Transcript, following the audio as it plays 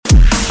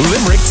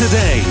Limerick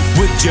Today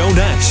with Joe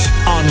Nash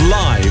on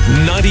Live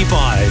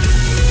 95.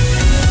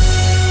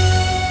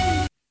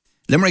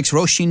 Limerick's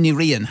Roisin Ní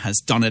Riain has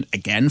done it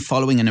again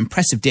following an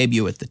impressive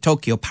debut at the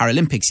Tokyo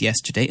Paralympics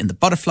yesterday. In the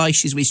butterfly,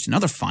 she's reached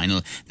another final,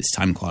 this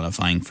time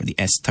qualifying for the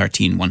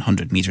S13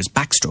 100 metres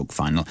backstroke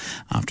final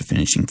after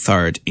finishing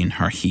third in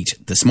her heat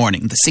this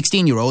morning. The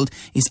 16-year-old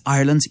is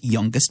Ireland's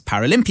youngest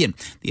Paralympian.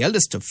 The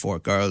eldest of four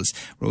girls,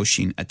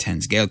 Roisin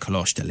attends Gael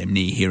Colosh de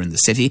Limni here in the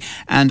city,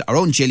 and our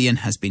own Gillian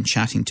has been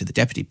chatting to the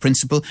deputy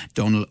principal,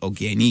 Donal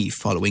O'Geaney,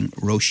 following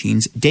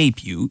Roisin's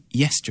debut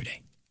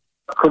yesterday.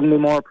 I couldn't be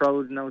more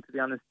proud now, to be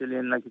honest,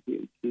 Gillian. Like,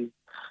 she's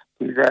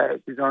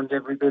earned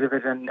every bit of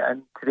it, and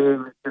today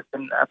was just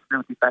been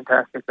absolutely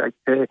fantastic. Like,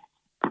 to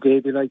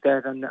debut like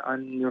that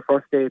on your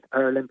first day at the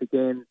Paralympic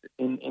Games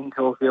in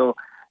Tokyo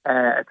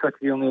at such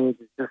a young age,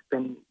 it's just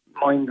been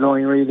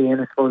mind-blowing, really.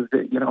 And I suppose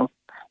that,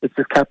 it's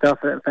just capped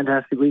off a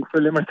fantastic week for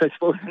Limerick, I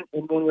suppose,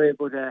 in one way.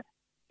 But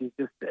she's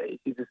just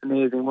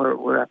amazing.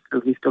 We're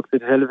absolutely stuck to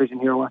the television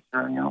here watching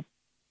her,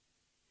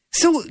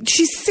 So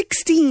she's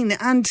 16,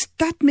 and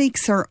that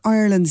makes her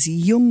Ireland's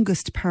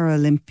youngest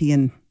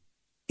Paralympian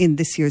in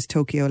this year's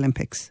Tokyo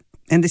Olympics,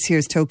 and this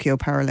year's Tokyo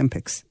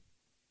Paralympics.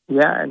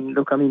 Yeah, and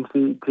look, I mean,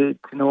 to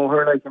know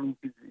her, like, I mean,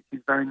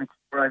 she's very much,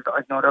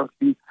 I've no doubt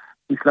she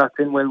slots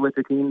in well with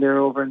the team there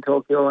over in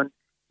Tokyo, and,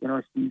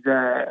 she's,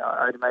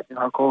 I'd imagine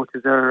her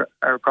coaches are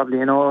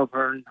probably in awe of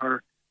her and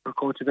her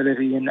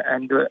coachability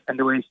and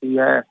the way she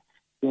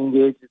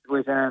engages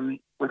with her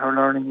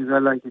learning as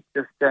well. Like, it's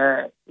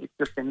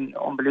just been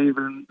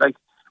unbelievable. Like,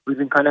 we've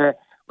been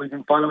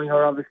following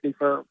her obviously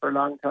for a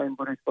long time,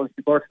 but I suppose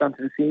she burst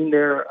onto the scene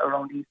there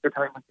around Easter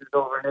time when she was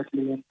over in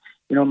Italy, and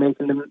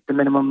making the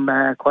minimum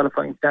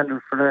qualifying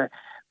standard for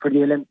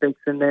the Olympics.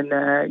 And then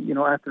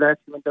after that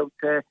she went out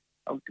to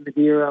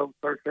Madeira out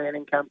for a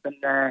training camp, and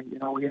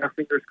we had our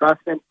fingers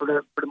crossed then for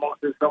the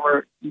most of the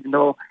summer, even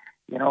though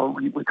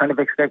we kind of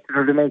expected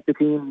her to make the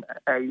team.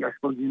 I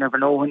suppose you never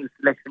know when the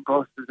selection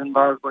process is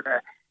involved, but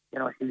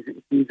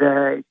she's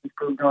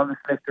proved all the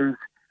selectors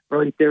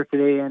right there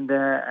today, and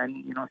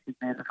she's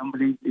made us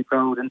unbelievably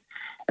proud. And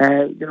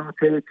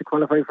to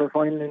qualify for a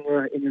final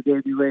in your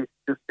debut race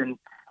has just been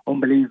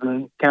unbelievable,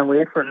 and can't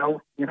wait for it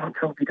now.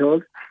 Truth be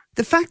told,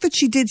 the fact that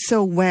she did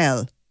so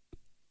well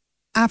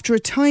after a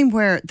time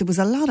where there was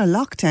a lot of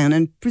lockdown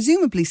and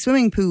presumably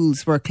swimming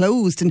pools were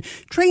closed and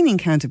training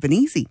can't have been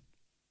easy.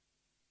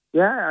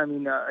 Yeah, I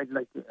mean,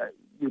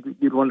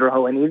 you'd wonder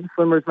how any of the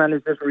swimmers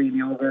managed it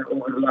really over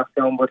the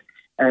lockdown, but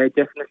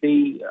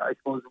definitely, I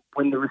suppose,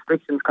 when the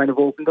restrictions kind of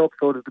opened up,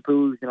 so did the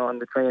pools, and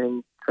the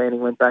training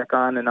went back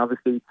on, and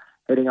obviously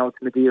heading out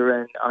to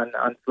Madeira and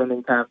on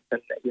swimming camps,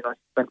 and she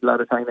spent a lot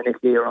of time in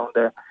Italy around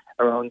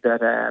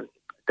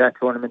that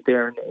tournament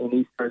there in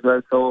Easter as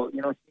well. So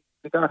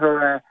she got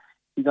her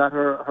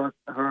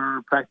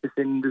practice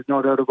in. There's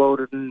no doubt about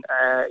it, and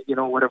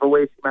whatever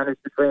way she managed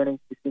the training,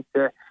 she seemed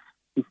to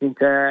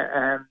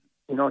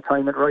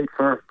time it right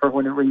for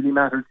when it really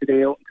mattered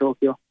today out in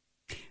Tokyo.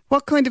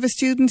 What kind of a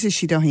student is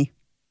she, Dahi?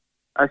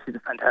 She's a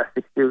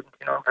fantastic student,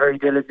 very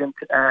diligent.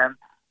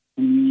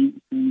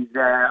 She's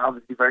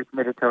obviously very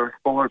committed to her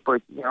sport,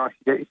 but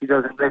she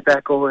doesn't let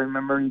that go. I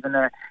remember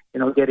even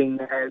getting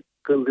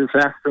Google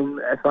Classroom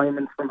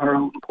assignments from her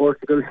out in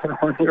Portugal.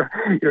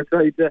 You're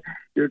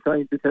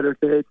trying to tell her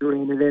to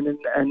rein it in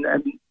and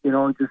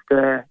just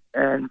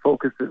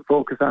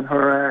focus on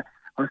her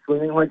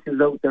swimming while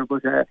she's out there.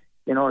 But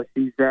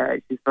she's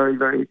very,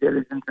 very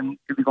diligent, and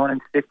she'll be going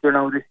into fifth year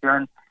now this year,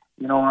 and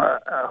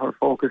her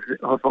focus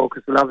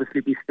will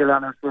obviously be still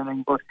on her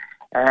swimming, but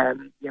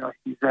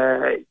she's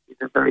a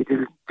very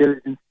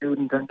diligent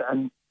student,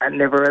 and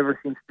never ever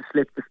seems to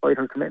slip despite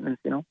her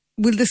commitments.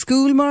 Will the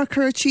school mark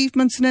her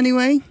achievements in any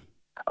way?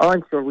 Oh,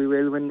 I'm sure we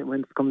will when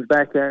she comes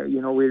back.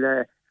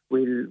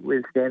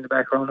 We'll stay in the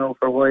background now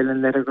for a while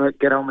and let her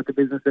get on with the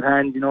business at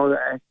hand.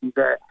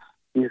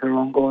 She's her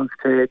own goals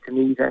to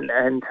meet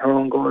and her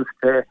own goals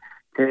to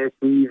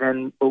achieve,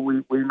 but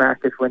we'll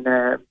mark it when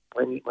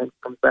she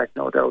comes back,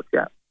 no doubt.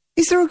 Yeah.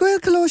 Is there a Gael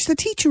Colosh, the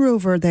teacher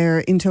over there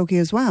in Tokyo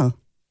as well?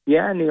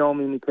 Yeah,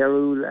 Naomi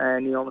Carroll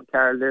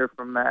there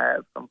from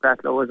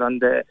Cratloe was on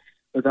the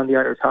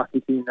Irish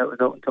hockey team that was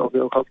out in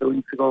Tokyo a couple of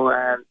weeks ago.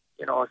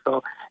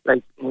 So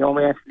like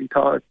Naomi actually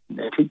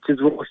teaches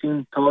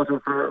Roisin, taught her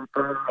for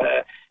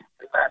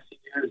the last few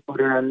years, but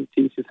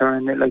teaches her,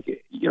 and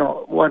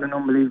what an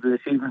unbelievable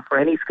achievement for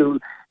any school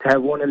to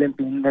have one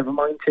Olympian, never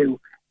mind two.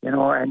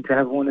 And to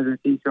have one as a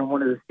teacher and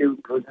one as a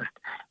student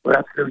we're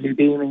absolutely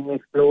beaming,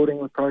 exploding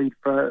with pride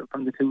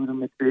from the two of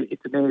them.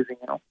 It's amazing,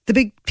 The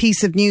big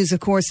piece of news,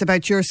 of course,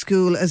 about your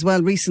school as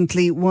well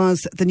recently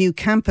was the new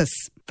campus.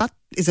 That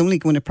is only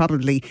going to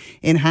probably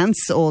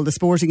enhance all the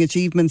sporting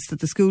achievements that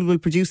the school will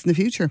produce in the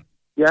future.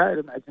 Yeah, I'd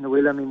imagine it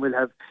will. I mean, we'll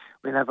have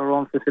our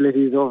own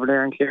facilities over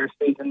there in Clare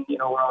Street, and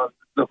we're all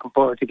looking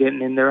forward to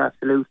getting in there,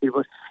 absolutely.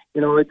 But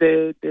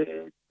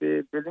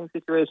the building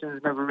situation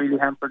has never really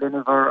hampered any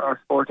of our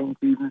sporting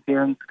achievements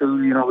here in school.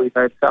 We've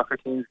had soccer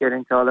teams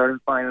getting to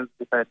All-Ireland finals.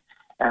 We've had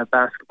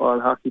basketball,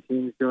 hockey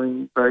teams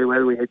doing very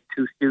well. We had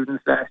two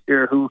students last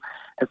year who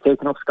have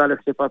taken up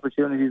scholarship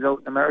opportunities out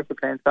in America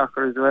playing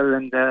soccer as well,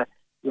 and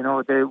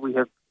we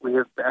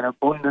have an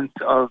abundance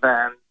of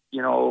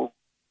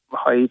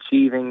high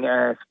achieving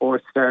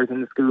sports stars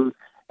in the school,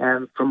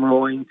 from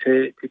rowing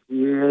to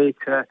GAA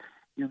to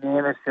you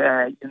name it,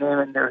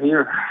 they're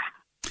here.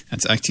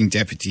 That's Acting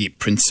Deputy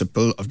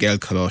Principal of Gael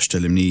Coláiste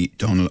Limní,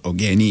 Donald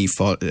O'Gany,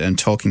 and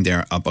talking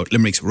there about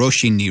Limerick's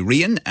Roisin Ní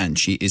Riain, and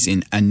she is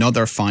in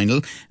another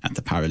final at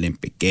the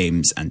Paralympic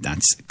Games, and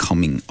that's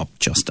coming up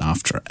just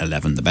after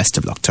 11. The best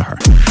of luck to her.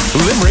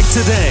 Limerick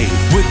Today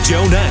with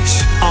Joe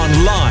Nash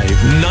on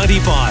Live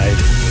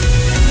 95.